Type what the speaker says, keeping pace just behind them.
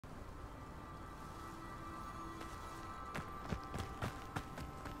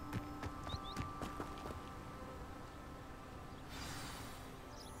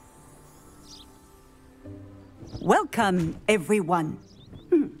Welcome, everyone.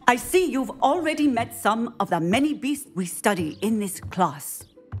 I see you've already met some of the many beasts we study in this class.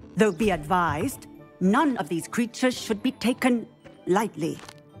 Though be advised, none of these creatures should be taken lightly.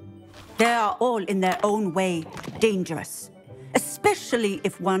 They are all in their own way dangerous, especially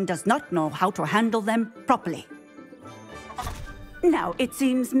if one does not know how to handle them properly. Now, it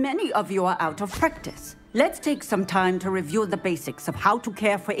seems many of you are out of practice. Let's take some time to review the basics of how to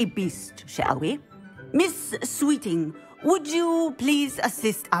care for a beast, shall we? Miss Sweeting, would you please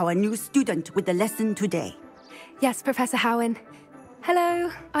assist our new student with the lesson today? Yes, Professor Howin.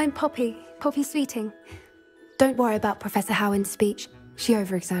 Hello, I'm Poppy Sweeting. Don't worry about Professor Howin's speech. She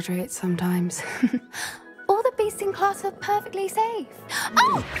over-exaggerates sometimes. All the beasts in class are perfectly safe.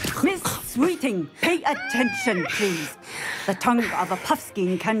 Oh! Miss Sweeting, pay attention, please. The tongue of a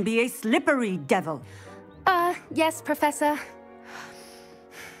puffskein can be a slippery devil. Yes, Professor.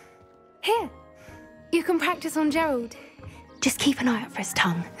 Here, you can practice on Gerald. Just keep an eye out for his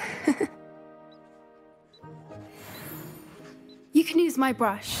tongue. You can use my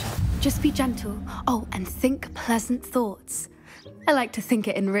brush. Just be gentle. Oh, and think pleasant thoughts. I like to think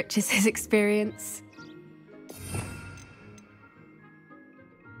it enriches his experience.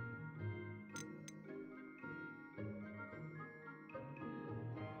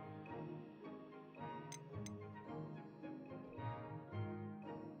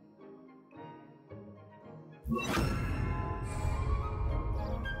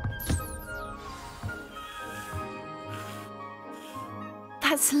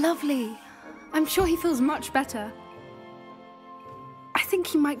 That's lovely. I'm sure he feels much better. I think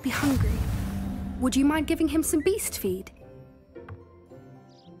he might be hungry. Would you mind giving him some beast feed?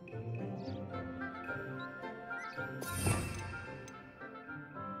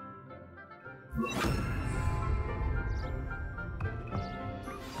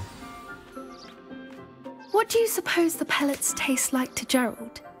 What do you suppose the pellets taste like to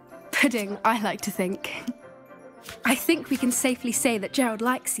Gerald? Pudding, I like to think. I think we can safely say that Gerald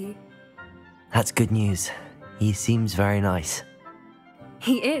likes you. That's good news. He seems very nice.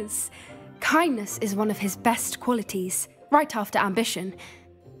 He is. Kindness is one of his best qualities, right after ambition.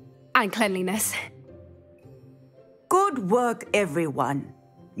 And cleanliness. Good work, everyone.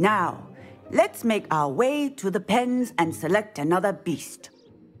 Now, let's make our way to the pens and select another beast.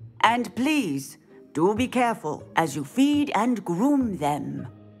 And please, do be careful as you feed and groom them.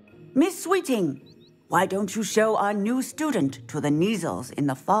 Miss Sweeting, why don't you show our new student to the Kneazles in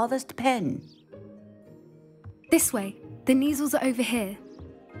the farthest pen? This way. The Kneazles are over here.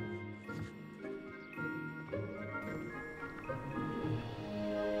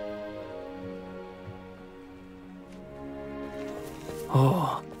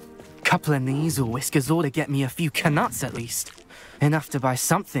 Oh, couple of Kneazle whiskers ought to get me a few canuts at least. Enough to buy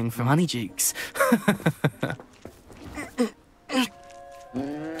something from Honeydukes.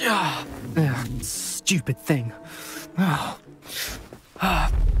 Stupid thing. What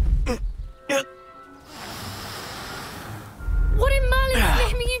in Merlin's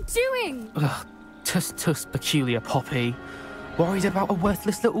name are you doing? Tuss, peculiar Poppy. Worried about a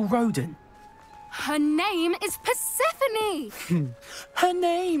worthless little rodent. Her name is Persephone! Her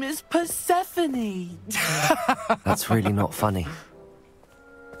name is Persephone! That's really not funny.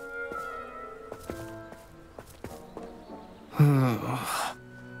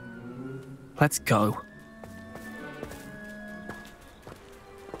 Let's go.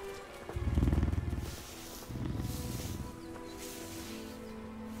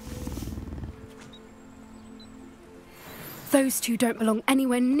 Those two don't belong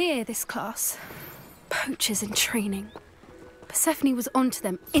anywhere near this class. Poachers in training. Persephone was onto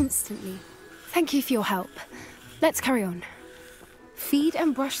them instantly. Thank you for your help. Let's carry on. Feed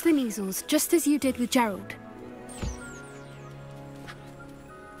and brush the Kneazles just as you did with Gerald.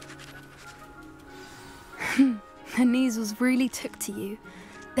 The Kneazles really took to you.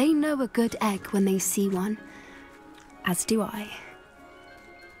 They know a good egg when they see one. As do I.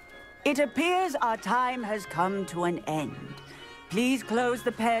 It appears our time has come to an end. Please close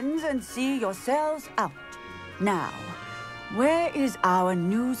the pens and see yourselves out. Now, where is our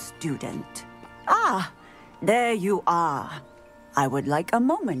new student? Ah, there you are. I would like a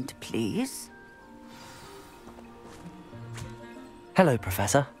moment, please. Hello,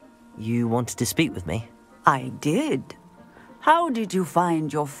 Professor. You wanted to speak with me? I did. How did you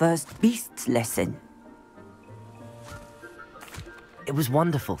find your first beasts lesson? It was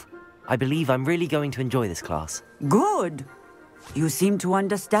wonderful. I believe I'm really going to enjoy this class. Good. You seem to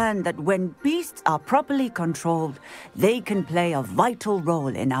understand that when beasts are properly controlled, they can play a vital role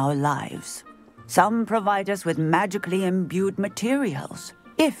in our lives. Some provide us with magically imbued materials,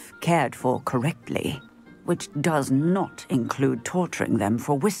 if cared for correctly. which does not include torturing them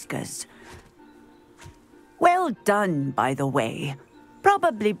for whiskers. Well done, by the way.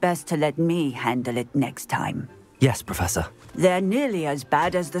 Probably best to let me handle it next time. Yes, Professor. They're nearly as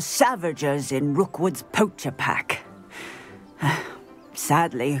bad as the Savagers in Rookwood's poacher pack.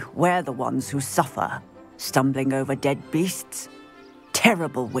 Sadly, we're the ones who suffer, stumbling over dead beasts.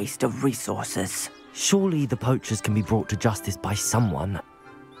 Terrible waste of resources. Surely the poachers can be brought to justice by someone.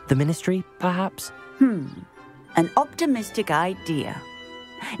 The Ministry, perhaps? An optimistic idea.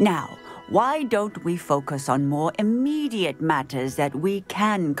 Now, why don't we focus on more immediate matters that we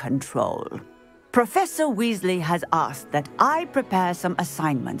can control? Professor Weasley has asked that I prepare some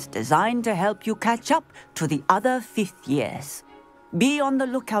assignments designed to help you catch up to the other 5th years. Be on the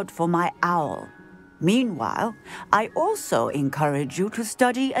lookout for my owl. Meanwhile, I also encourage you to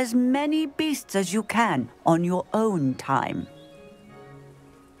study as many beasts as you can on your own time.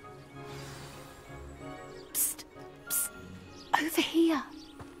 Psst, psst. Over here.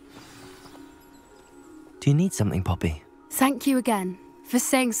 Do you need something, Poppy? Thank you again for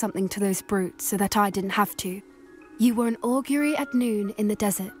saying something to those brutes so that I didn't have to. You were an augury at noon in the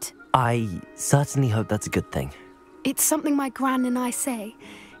desert. I certainly hope that's a good thing. It's something my gran and I say.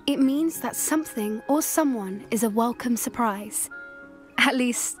 It means that something or someone is a welcome surprise. At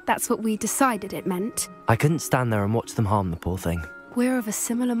least, that's what we decided it meant. I couldn't stand there and watch them harm the poor thing. We're of a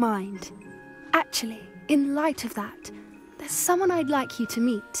similar mind. Actually, in light of that, there's someone I'd like you to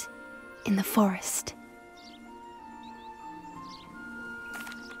meet in the forest.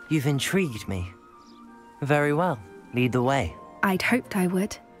 You've intrigued me. Very well. Lead the way. I'd hoped I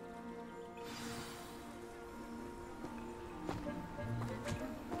would.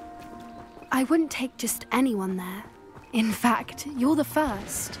 I wouldn't take just anyone there. In fact, you're the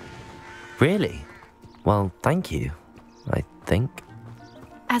first. Really? Well, thank you, I think.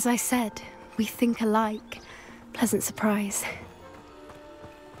 As I said, we think alike. Pleasant surprise.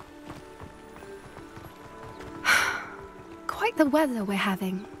 Quite the weather we're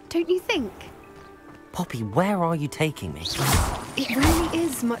having, don't you think? Poppy, where are you taking me? It really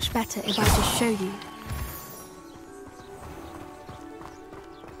is much better if I just show you.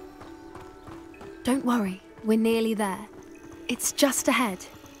 Don't worry, we're nearly there. It's just ahead.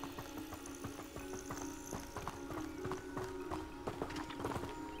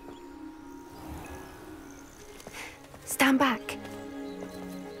 Stand back.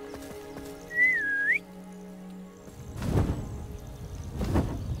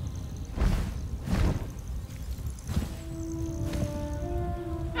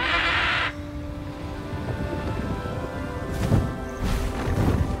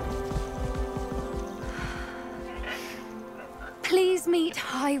 Please meet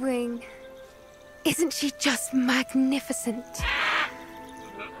HIGHWING. Isn't she just magnificent?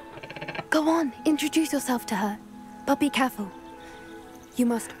 Go on, introduce yourself to her. But be careful. You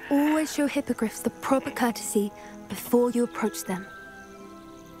must always show hippogriffs the proper courtesy before you approach them.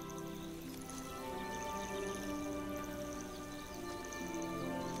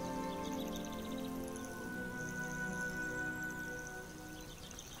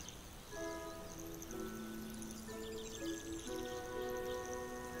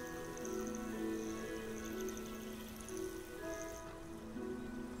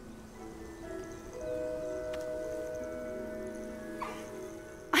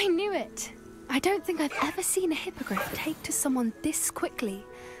 I knew it! I don't think I've ever seen a hippogriff take to someone this quickly.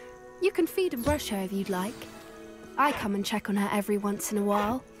 You can feed and brush her if you'd like. I come and check on her every once in a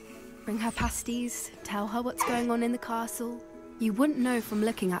while. Bring her pasties, tell her what's going on in the castle. You wouldn't know from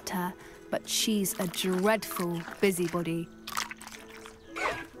looking at her, but she's a dreadful busybody.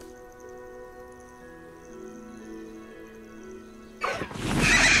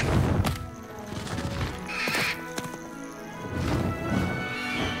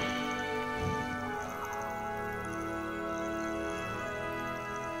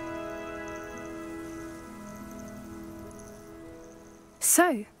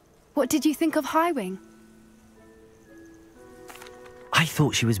 So, what did you think of HIGHWING? I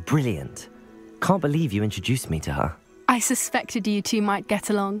thought she was brilliant. Can't believe you introduced me to her. I suspected you two might get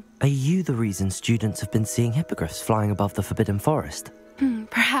along. Are you the reason students have been seeing hippogriffs flying above the Forbidden Forest?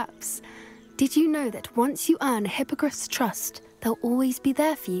 Perhaps. Did you know that once you earn a hippogriff's trust, they'll always be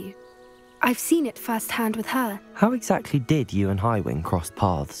there for you? I've seen it firsthand with her. How exactly did you and HIGHWING cross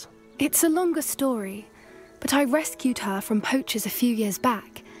paths? It's a longer story, but I rescued her from poachers a few years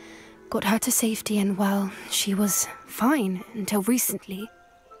back. Got her to safety and, well, she was fine until recently.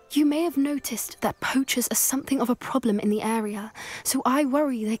 You may have noticed that poachers are something of a problem in the area, so I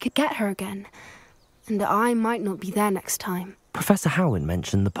worry they could get her again. And I might not be there next time. Professor Howin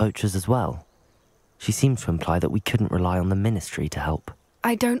mentioned the poachers as well. She seems to imply that we couldn't rely on the Ministry to help.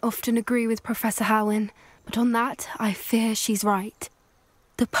 I don't often agree with Professor Howin, but on that, I fear she's right.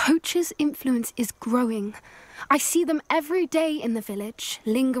 The poachers' influence is growing. I see them every day in the village,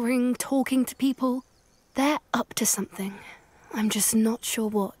 lingering, talking to people. They're up to something. I'm just not sure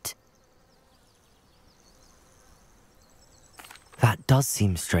what. That does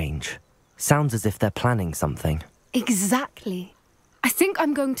seem strange. Sounds as if they're planning something. Exactly. I think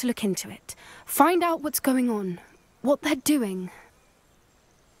I'm going to look into it. Find out what's going on. What they're doing.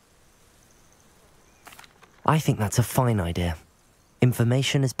 I think that's a fine idea.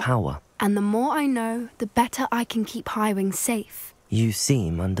 Information is power. And the more I know, the better I can keep Highwing safe. You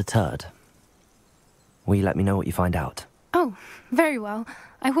seem undeterred. Will you let me know what you find out? Oh, very well.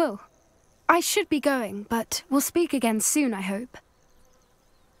 I will. I should be going, but we'll speak again soon, I hope.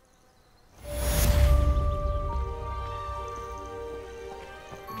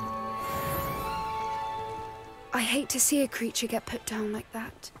 I hate to see a creature get put down like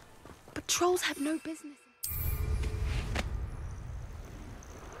that. But trolls have no business.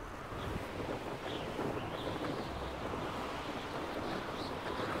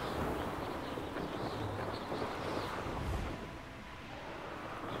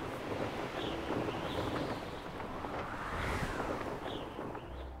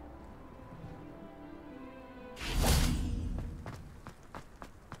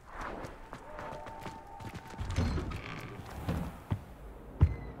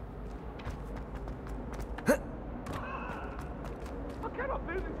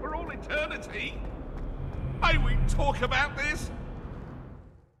 May we talk about this?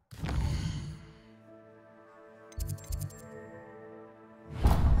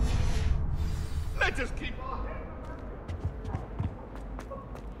 Let us keep our head.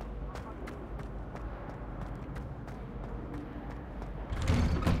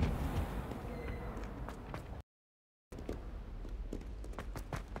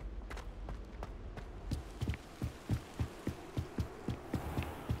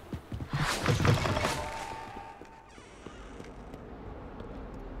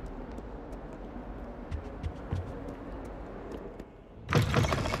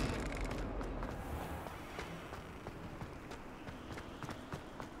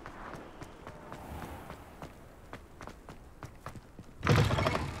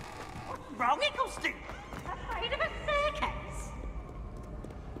 Wrong, Eccleston? Afraid of a staircase?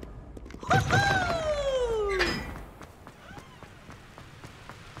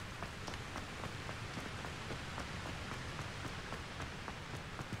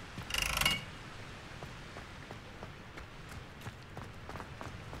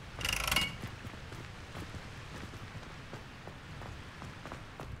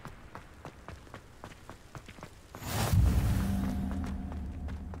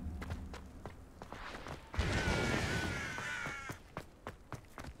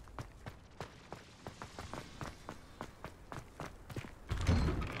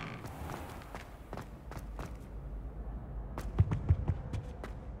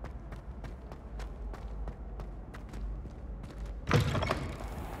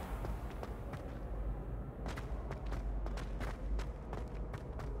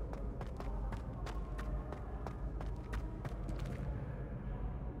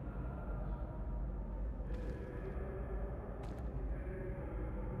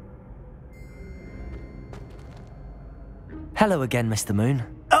 Hello again, Mr. Moon.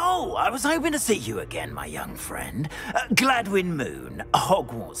 Oh, I was hoping to see you again, my young friend. Gladwin Moon,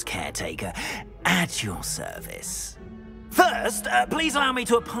 Hogwarts caretaker, at your service. First, please allow me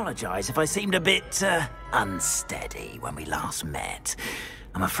to apologise if I seemed a bit, unsteady when we last met.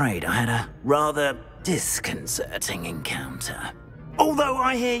 I'm afraid I had a rather disconcerting encounter. Although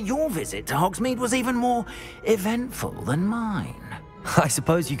I hear your visit to Hogsmeade was even more eventful than mine. I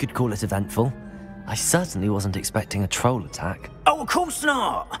suppose you could call it eventful. I certainly wasn't expecting a troll attack. Oh, of course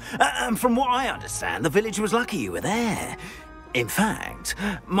not. From what I understand, the village was lucky you were there. In fact,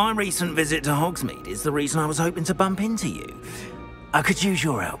 my recent visit to Hogsmeade is the reason I was hoping to bump into you. I could use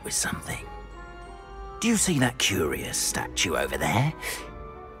your help with something. Do you see that curious statue over there?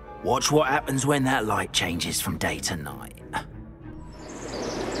 Watch what happens when that light changes from day to night.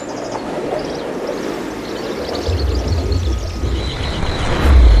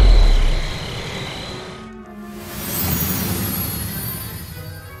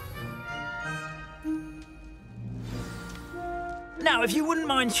 Now, if you wouldn't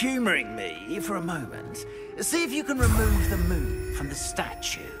mind humouring me for a moment, see if you can remove the moon from the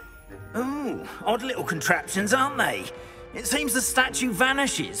statue. Ooh, odd little contraptions, aren't they? It seems the statue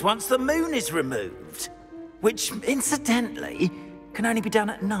vanishes once the moon is removed. Which, incidentally, can only be done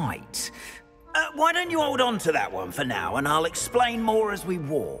at night. Why don't you hold on to that one for now, and I'll explain more as we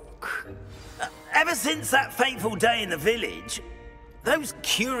walk. Ever since that fateful day in the village, those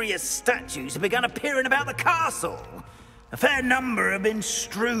curious statues have begun appearing about the castle. A fair number have been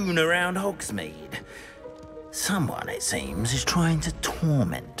strewn around Hogsmeade. Someone, it seems, is trying to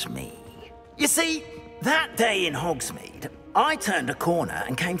torment me. You see, that day in Hogsmeade, I turned a corner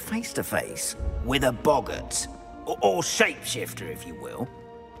and came face to face with a boggart, or shapeshifter, if you will,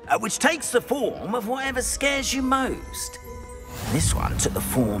 which takes the form of whatever scares you most. This one took the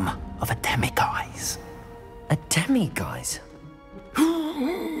form of a demiguise. A demiguise?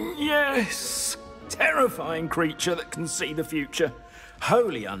 Yes! Terrifying creature that can see the future.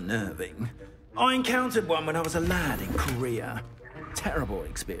 Wholly unnerving. I encountered one when I was a lad in Korea. Terrible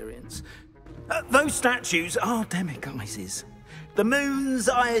experience. Those statues are demiguises. The moons,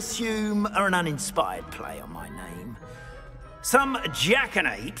 I assume, are an uninspired play on my name. Some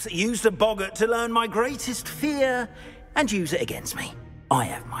jackanapes used a boggart to learn my greatest fear and use it against me. I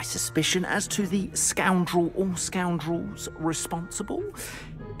have my suspicion as to the scoundrel or scoundrels responsible.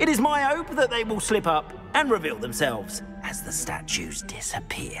 It is my hope that they will slip up and reveal themselves as the statues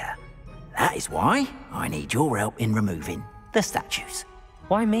disappear. That is why I need your help in removing the statues.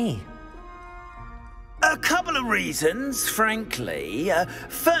 Why me? A couple of reasons, frankly.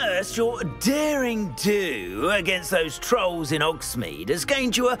 First, your daring do against those trolls in Hogsmeade has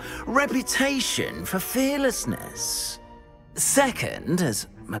gained you a reputation for fearlessness. Second, as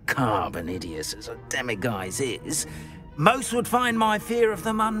macabre and hideous as a demiguise is, most would find my fear of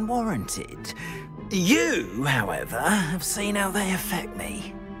them unwarranted. You, however, have seen how they affect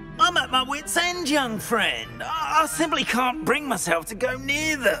me. I'm at my wit's end, young friend. I simply can't bring myself to go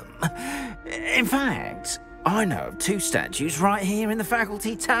near them. In fact, I know of 2 statues right here in the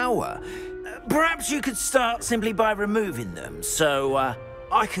faculty tower. Perhaps you could start simply by removing them, so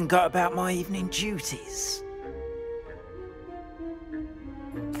I can go about my evening duties.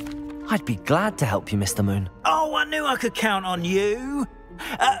 I'd be glad to help you, Mr. Moon. Oh, I knew I could count on you.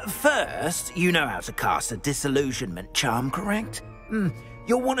 First, you know how to cast a disillusionment charm, correct?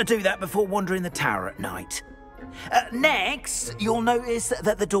 You'll want to do that before wandering the tower at night. Next, you'll notice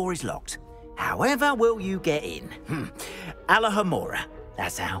that the door is locked. However will you get in? Alahomora,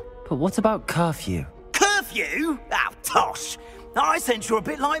 that's how. But what about curfew? Curfew? Oh, tosh. I sense you're a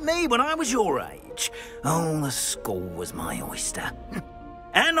bit like me when I was your age. Oh, the school was my oyster.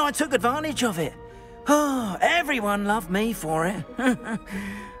 And I took advantage of it. Oh, everyone loved me for it.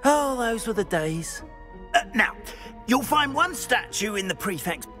 Oh, those were the days. Now, you'll find one statue in the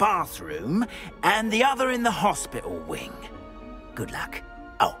prefect's bathroom and the other in the hospital wing. Good luck.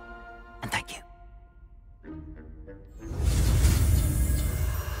 Oh, and thank you.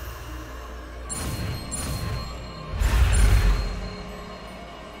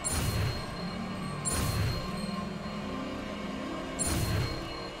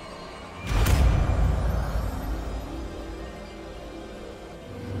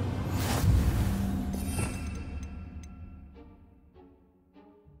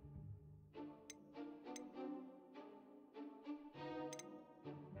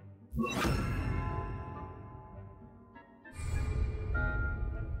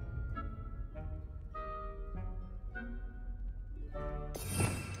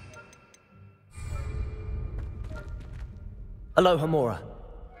 Alohomora.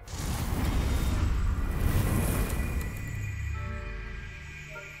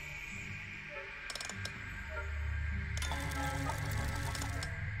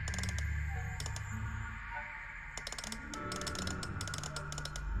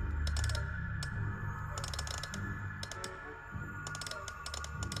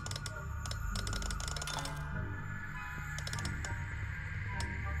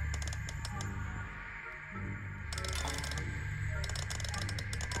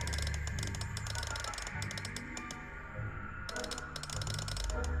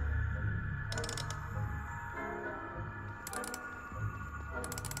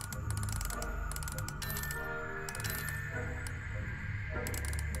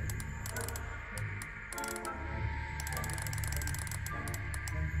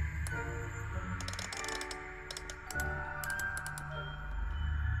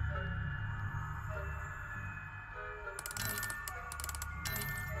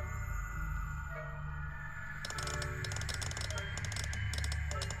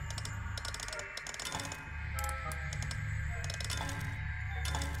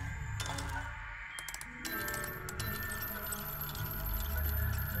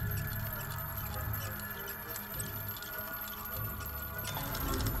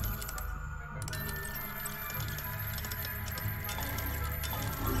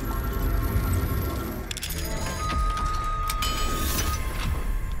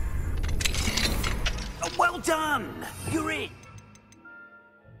 Well done! You're in!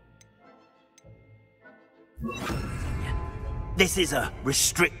 This is a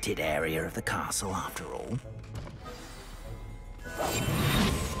restricted area of the castle, after all.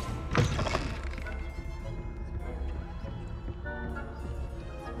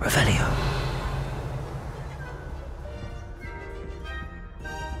 Revelio.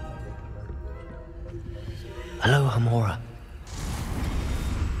 Hello, Hamora.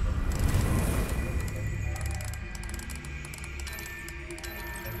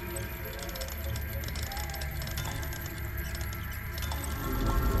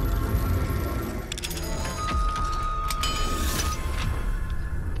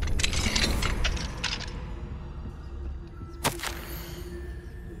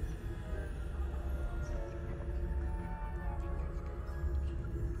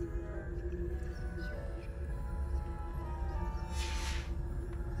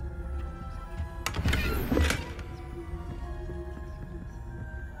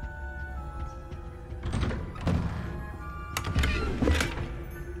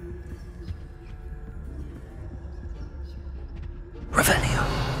 Revelio.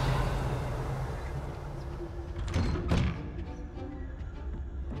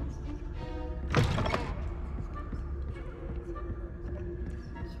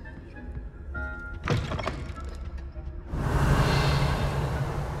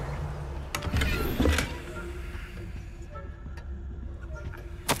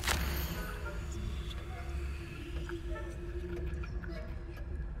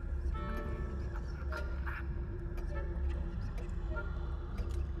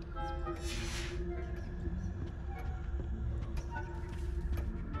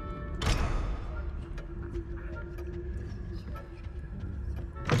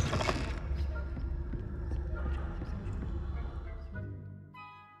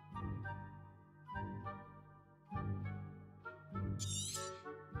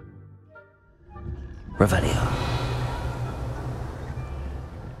 Revelio.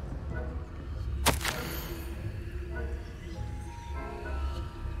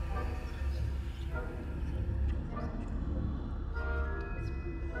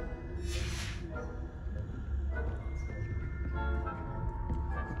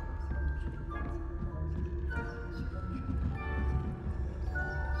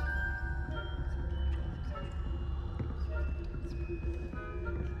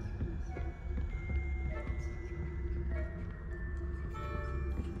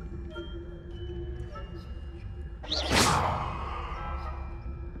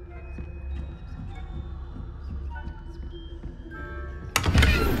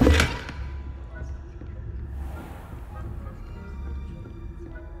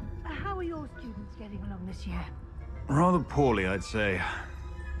 How are your students getting along this year? Rather poorly, I'd say.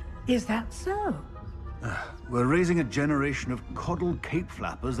 Is that so? We're raising a generation of coddled cape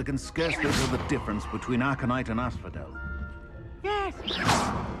flappers that can scarcely tell the difference between Aconite and Asphodel. Yes.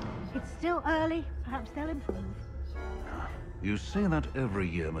 It's still early. Perhaps they'll improve. You say that every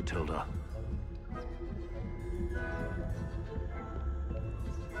year, Matilda.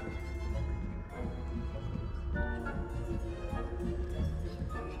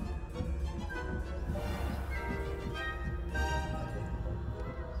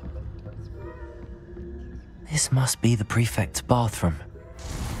 This must be the prefect's bathroom.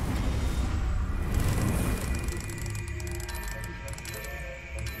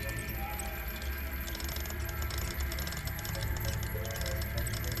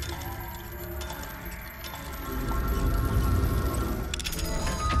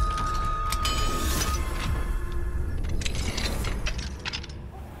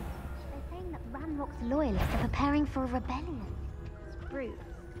 Loyalists are preparing for a rebellion. Brutes,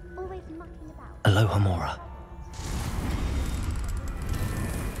 always mucking about. Aloha Mora.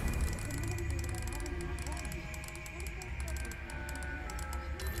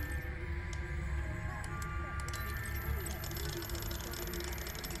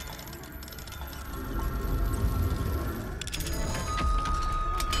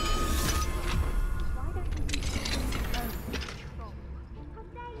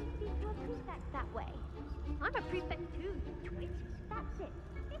 I'm a prefect too, you twit. That's it.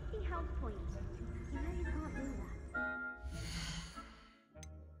 50 health points. You know you can't do that.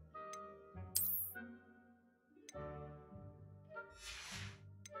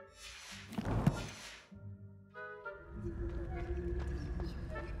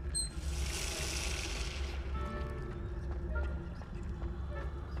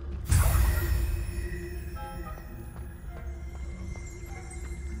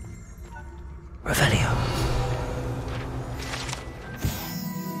 Revelio.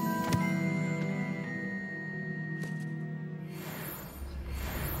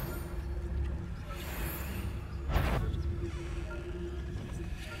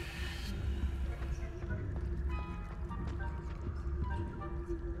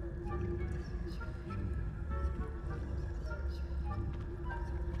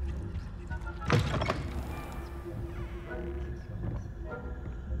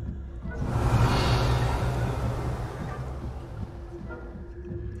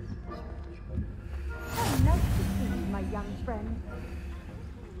 young friend.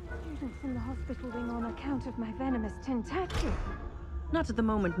 Students in the hospital wing on account of my venomous tentacle. Not at the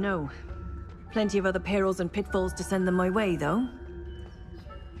moment, no. Plenty of other perils and pitfalls to send them my way, though.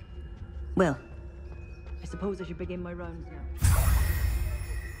 Well, I suppose I should begin my rounds now.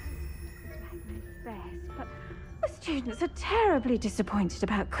 Best, but the students are terribly disappointed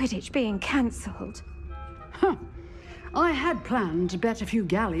about Quidditch being cancelled. Huh. I had planned to bet a few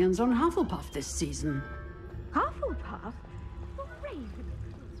galleons on Hufflepuff this season. Hufflepuff?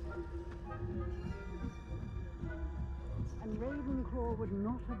 And Ravenclaw would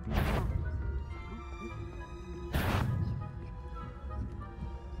not have been right.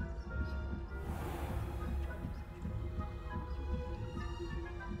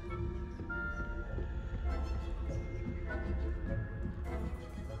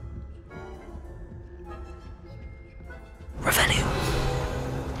 Revenue.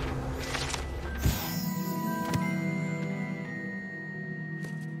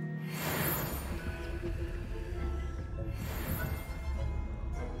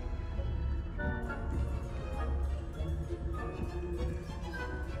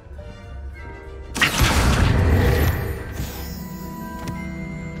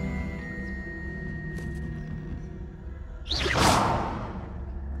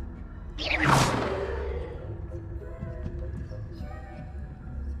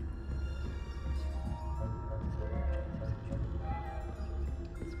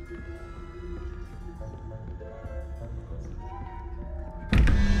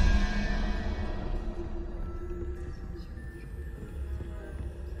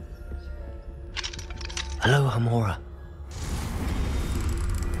 Hello, Hamora.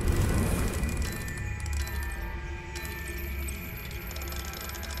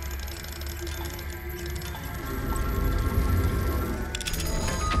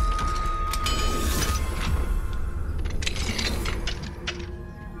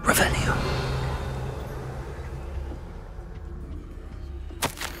 Revenue.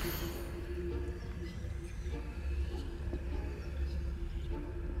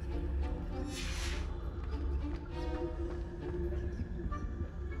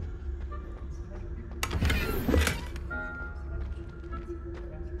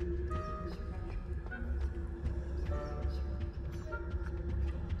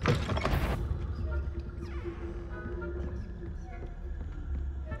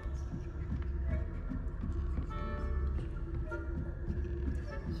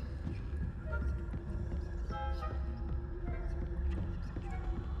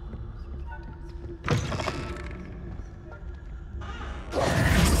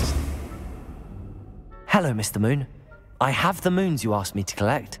 Hello, Mr. Moon. I have the moons you asked me to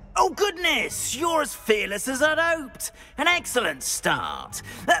collect. Oh, goodness! You're as fearless as I'd hoped. An excellent start.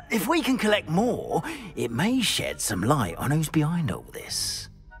 If we can collect more, it may shed some light on who's behind all this.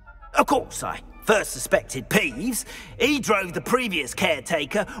 Of course, I first suspected Peeves. He drove the previous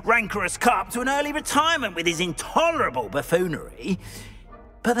caretaker, Rancorous Carp, to an early retirement with his intolerable buffoonery.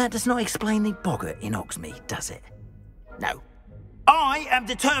 But that does not explain the boggart in Hogsmeade, does it? No. I am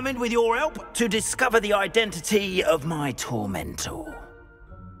determined, with your help, to discover the identity of my tormentor.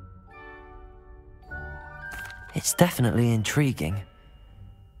 It's definitely intriguing.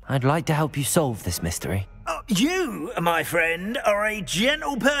 I'd like to help you solve this mystery. You, my friend, are a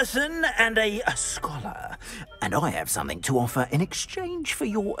gentle person and a scholar, and I have something to offer in exchange for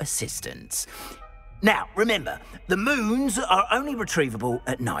your assistance. Now, remember, the moons are only retrievable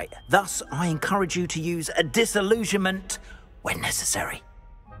at night. Thus, I encourage you to use a disillusionment when necessary.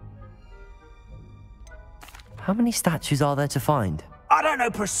 How many statues are there to find? I don't know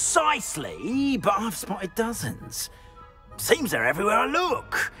precisely, but I've spotted dozens. Seems they're everywhere I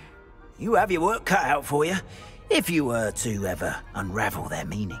look. You have your work cut out for you, if you were to ever unravel their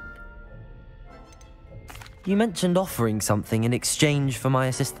meaning. You mentioned offering something in exchange for my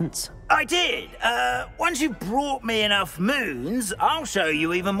assistance? I did. Once you've brought me enough moons, I'll show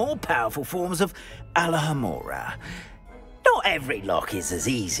you even more powerful forms of Alohomora. Not every lock is as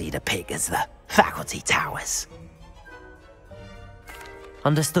easy to pick as the faculty towers.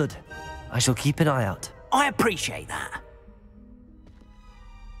 Understood. I shall keep an eye out. I appreciate that.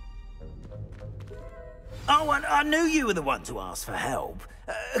 Oh, and I knew you were the one to ask for help.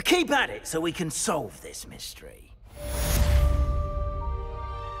 Keep at it so we can solve this mystery.